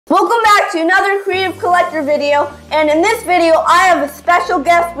Welcome back to another Kreative Kollector video, and in this video I have a special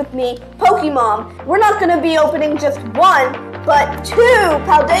guest with me, PokeMom. We're not going to be opening just one, but two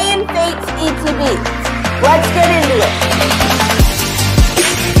PALDEAN Fates ETBs. Let's get into it.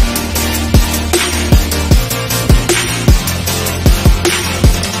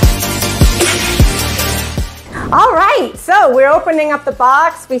 All right, so we're opening up the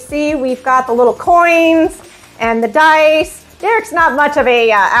box. We see we've got the little coins and the dice. Derek's not much of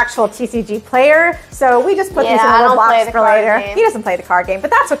a actual TCG player, so we just put these in a little box for later. He doesn't play the card game, but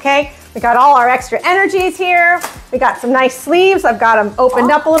that's okay. We got all our extra energies here. We got some nice sleeves. I've got them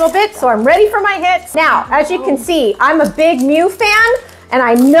opened up a little bit, so I'm ready for my hits. Now, as you can see, I'm a big Mew fan, and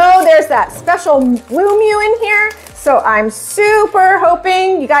I know there's that special blue Mew in here, so I'm super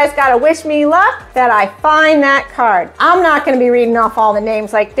hoping, you guys gotta wish me luck, that I find that card. I'm not gonna be reading off all the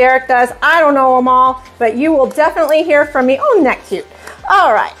names like Derek does. I don't know them all, but you will definitely hear from me. Oh, isn't that cute?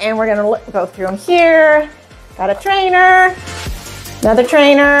 All right, and we're gonna go through them here. Got a trainer, another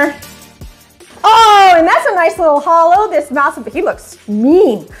trainer. Oh, and that's a nice little holo. This mouse, but he looks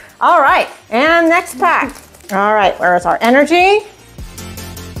mean. All right, and next pack. All right, where's our energy?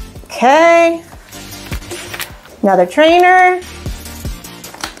 Okay. Another trainer.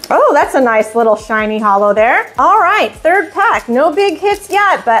 Oh, that's a nice little shiny holo there. All right, third pack. No big hits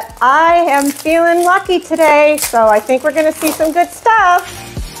yet, but I am feeling lucky today, so I think we're gonna see some good stuff.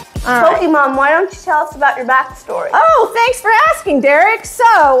 PokeMom, why don't you tell us about your backstory? Oh, thanks for asking, Derek.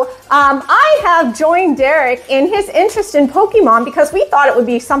 So, I have joined Derek in his interest in Pokemon because we thought it would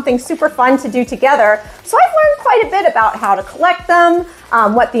be something super fun to do together. So I've learned quite a bit about how to collect them,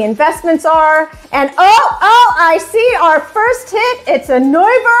 what the investments are, and I see our first hit. It's a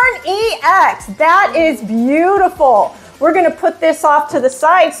Noivern EX. That is beautiful. We're gonna put this off to the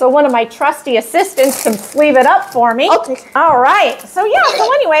side so one of my trusty assistants can sleeve it up for me. Okay. All right, so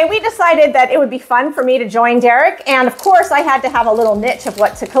anyway, we decided that it would be fun for me to join Derek, and of course I had to have a little niche of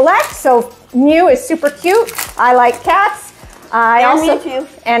what to collect, so Mew is super cute. I like cats. Mewtwo.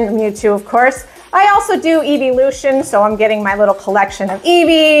 And Mewtwo, of course. I also do evolution, so I'm getting my little collection of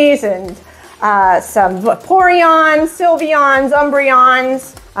Eevees and some Vaporeons, Sylveons,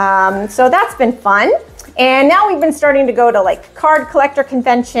 Umbreons, so that's been fun. And now we've been starting to go to like card collector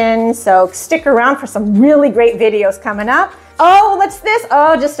conventions, so stick around for some really great videos coming up. Oh, what's this?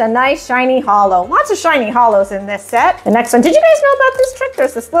 Oh, just a nice shiny holo. Lots of shiny holos in this set. The next one, did you guys know about this trick?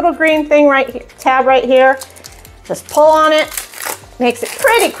 There's this little green thing right here, tab right here. Just pull on it. Makes it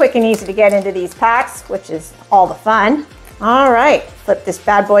pretty quick and easy to get into these packs, which is all the fun. All right, flip this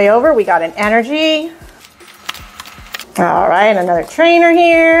bad boy over. We got an energy. All right, another trainer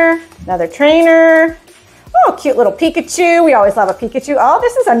here, another trainer. Oh, cute little Pikachu. We always love a Pikachu. Oh,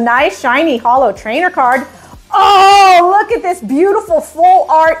 this is a nice shiny holo trainer card. Oh, look at this beautiful full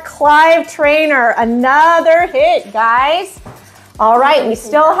art Clive trainer. Another hit, guys. All right, we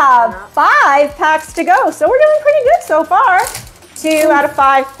still have 5 packs to go, so we're doing pretty good so far. 2 out of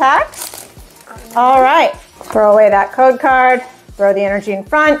 5 packs. All right, throw away that code card. Throw the energy in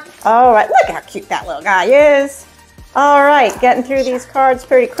front. All right, look how cute that little guy is. All right, getting through these cards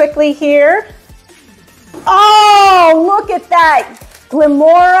pretty quickly here. Oh, look at that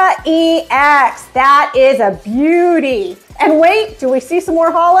Glimmora EX. That is a beauty. And wait, do we see some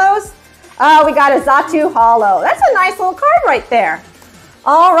more holos? Oh, we got a Xatu holo. That's a nice little card right there.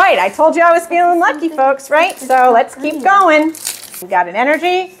 All right, I told you I was feeling lucky, folks, right? So let's keep going. We got an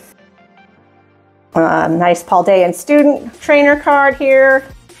energy. Nice Paldean student trainer card here.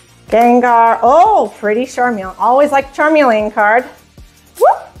 Gengar. Oh, pretty Charmeleon. Always like Charmeleon card.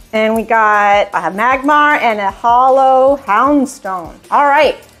 Whoop. And we got a Magmar and a holo Houndstone. All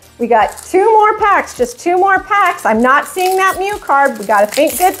right, we got 2 more packs, just 2 more packs. I'm not seeing that Mew card. We gotta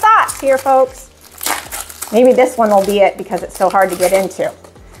think good thoughts here, folks. Maybe this one will be it because it's so hard to get into.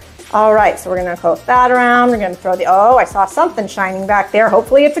 All right, so we're gonna close that around. We're gonna throw the, oh, I saw something shining back there.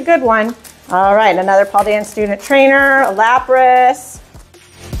 Hopefully it's a good one. All right, another Paldean student trainer, a Lapras.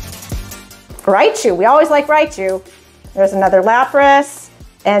 Raichu, we always like Raichu. There's another Lapras.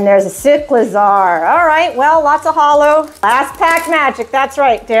 And there's a Cyclizar. All right, well, lots of holo. Last pack magic, that's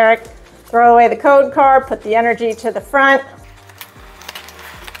right, Derek. Throw away the code card, put the energy to the front.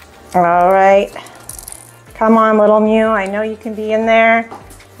 All right. Come on, little Mew, I know you can be in there.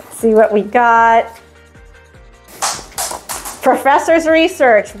 Let's see what we got. Professor's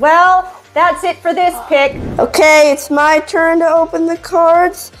Research. Well, that's it for this pick. Okay, it's my turn to open the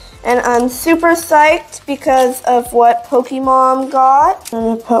cards. And I'm super psyched because of what PokeMom got. I'm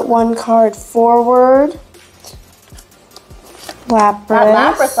gonna put one card forward. Lapras.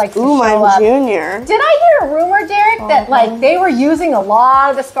 That Lapras likes to Ooh, show my up. junior. Did I hear a rumor, Derek, that like they were using a lot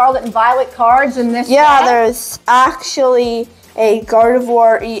of the Scarlet and Violet cards in this Yeah, set? there's actually a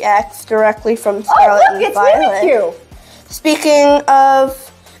Gardevoir EX directly from Scarlet Oh, look, and it's Violet. Mimikyu. Speaking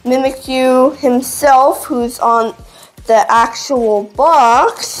of Mimikyu himself, who's on the actual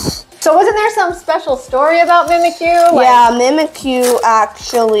box. So wasn't there some special story about Mimikyu? Like, Yeah, Mimikyu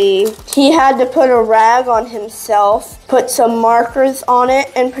actually, he had to put a rag on himself, put some markers on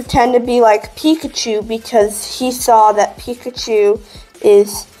it, and pretend to be like Pikachu because he saw that Pikachu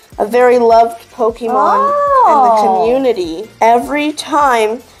is a very loved Pokemon in the community. Every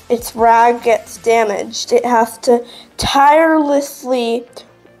time its rag gets damaged, it has to tirelessly,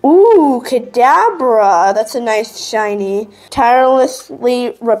 ooh, Kadabra, that's a nice shiny,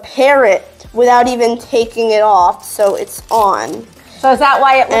 tirelessly repair it without even taking it off, so it's on. so is that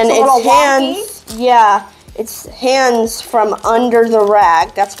why it looks And a little its wonky? hands, yeah, its hands from under the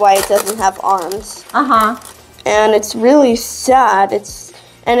rag, that's why it doesn't have arms. And it's really sad. It's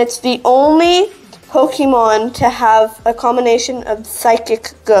the only Pokemon to have a combination of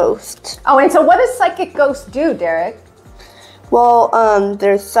Psychic Ghost. Oh, and so what does Psychic Ghost do, Derek? Well,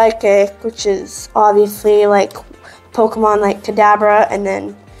 there's Psychic, which is obviously like Pokemon like Kadabra, and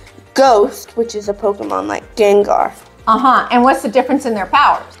then Ghost, which is a Pokemon like Gengar. And what's the difference in their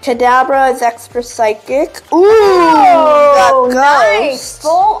powers? Kadabra is extra Psychic. Ooh, Oh, that nice. Ghost.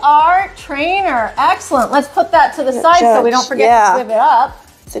 Full art trainer. Excellent. Let's put that to the side so we don't forget to flip it up.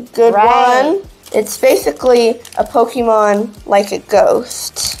 It's a good one. It's basically a Pokemon like a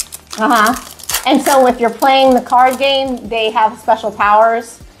Ghost. And so if you're playing the card game, they have special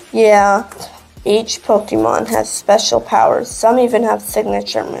powers? Yeah. Each Pokemon has special powers. Some even have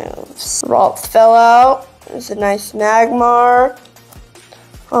signature moves. Ralts fell out. There's a nice Magmar.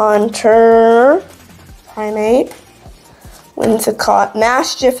 Haunter. Primate. Whimsicott.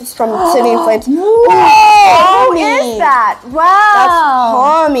 Mastiff is from City of Flames. Who is that? Wow.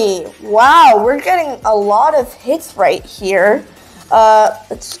 That's Tommy. Wow, we're getting a lot of hits right here.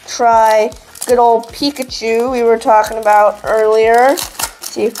 Let's try good old Pikachu we were talking about earlier.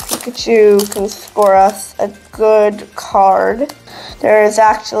 See if Pikachu can score us a good card. There is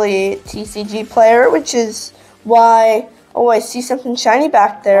actually a TCG player, which is why... Oh, I see something shiny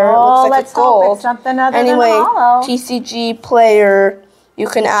back there. It looks like it's gold. Hope it's something other Anyway, than hollow. TCG player, you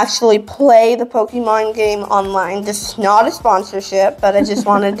can actually play the Pokemon game online. This is not a sponsorship, but I just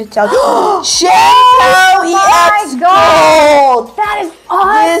wanted to tell you. Shell EX Gold! That is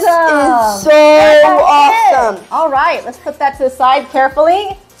awesome! This is so awesome. All right, let's put that to the side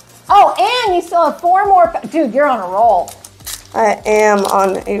carefully. Oh, and you still have 4 more. Dude, you're on a roll. I am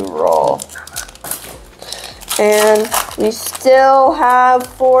on a roll. And we still have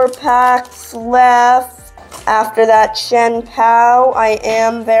 4 packs left. After that Chien Pao, I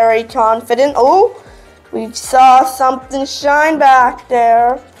am very confident. Oh, we saw something shine back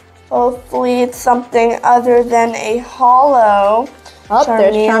there. Hopefully it's something other than a hollow. Oh,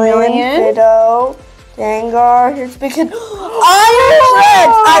 there's Charmeleon. Ditto, Gengar, here's Big Iron Shreds!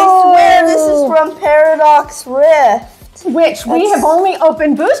 I swear this is from Paradox Rift. Which we have only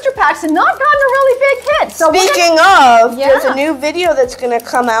opened booster packs and not gotten a really big hit. So speaking of, there's a new video that's going to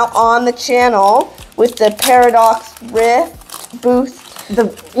come out on the channel with the Paradox Rift booth. The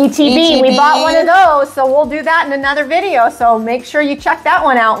ETB. We bought one of those, so we'll do that in another video. So make sure you check that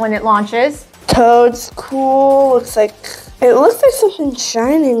one out when it launches. Toad's cool. It looks like something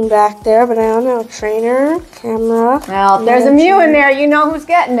shining back there, but I don't know. Trainer, camera. Well, if there's a Mew in there, you know who's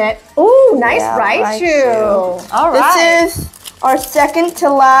getting it. Ooh, nice Raichu. All right. This is our second to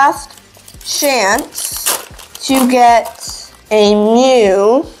last chance to get a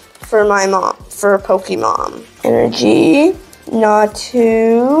Mew for my mom, for Pokemon. Energy,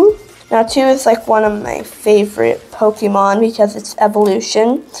 Natu. Natu is like one of my favorite Pokemon because it's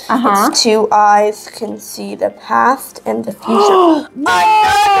evolution. Its 2 eyes can see the past and the future.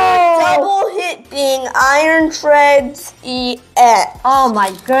 Another double hit being Iron Shreds EX. Oh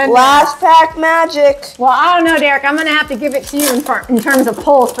my goodness. Last pack magic. Well, I don't know, Derek. I'm going to have to give it to you in terms of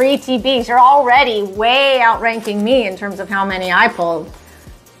pulls for ETBs. You're already way outranking me in terms of how many I pulled.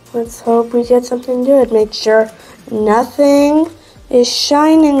 Let's hope we get something good. Make sure nothing is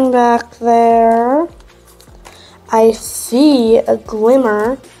shining back there. I see a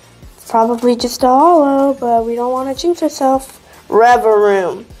glimmer. Probably just a hollow, but we don't want to jinx ourselves.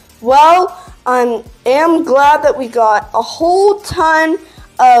 Reverum. Well, I am glad that we got a whole ton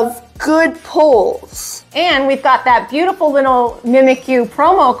of good pulls. And we've got that beautiful little Mimikyu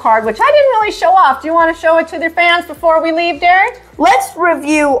promo card, which I didn't really show off. Do you want to show it to the fans before we leave, Derek? Let's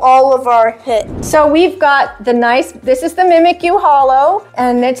review all of our hits. So we've got this is the Mimikyu Holo,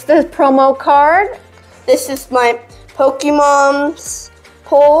 and it's the promo card. This is my PokeMom's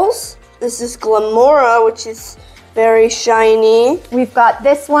pulls. This is Glimmora, which is very shiny. We've got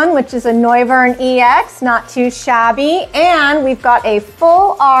this one, which is a Noivern EX, not too shabby. And we've got a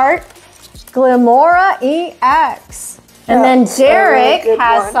full art Glimmora EX. And then Derek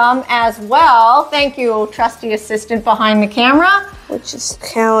has some as well. Thank you, trusty assistant behind the camera. Which is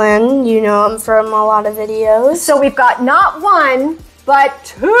Kellen. You know him from a lot of videos. So we've got not one, but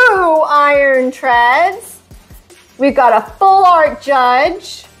 2 Iron Treads. We've got a full art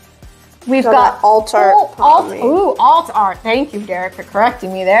Judge. We've got alt art. Alt art. Thank you, Derek, for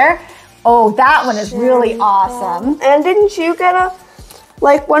correcting me there. Oh, that one is really awesome. And didn't you get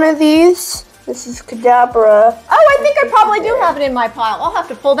one of these? This is Kadabra. Oh, I think I probably do have it in my pile. I'll have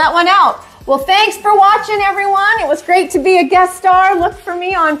to pull that one out. Well, thanks for watching, everyone. It was great to be a guest star. Look for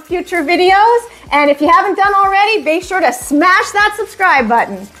me on future videos. And if you haven't done already, be sure to smash that subscribe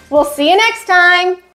button. We'll see you next time.